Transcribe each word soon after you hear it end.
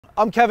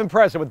I'm Kevin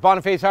Presser with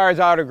Boniface Hiers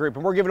Auto Group,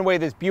 and we're giving away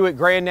this Buick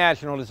Grand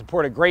National to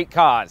support a great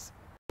cause.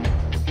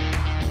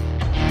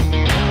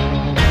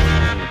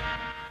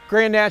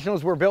 Grand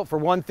Nationals were built for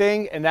one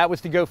thing, and that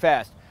was to go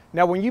fast.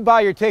 Now, when you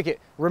buy your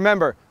ticket,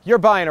 remember, you're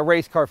buying a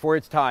race car for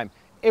its time.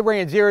 It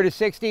ran 0 to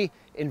 60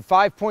 in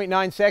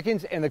 5.9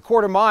 seconds and the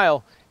quarter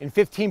mile in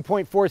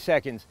 15.4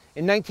 seconds.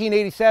 In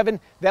 1987,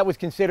 that was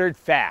considered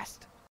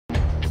fast.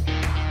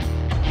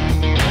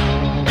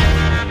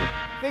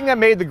 The thing that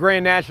made the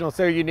Grand National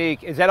so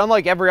unique is that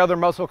unlike every other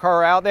muscle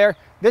car out there,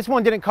 this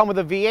one didn't come with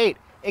a V8.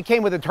 It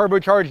came with a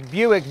turbocharged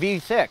Buick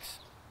V6.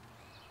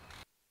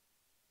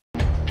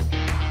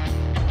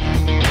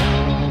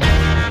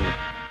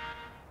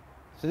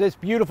 So this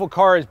beautiful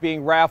car is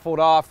being raffled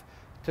off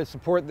to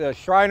support the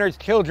Shriners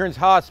Children's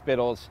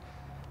Hospitals.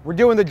 We're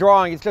doing the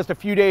drawing. It's just a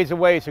few days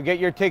away, so get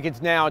your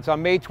tickets now. It's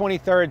on May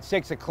 23rd,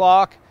 6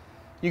 o'clock.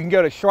 You can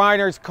go to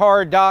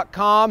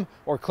shrinerscar.com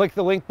or click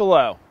the link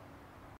below.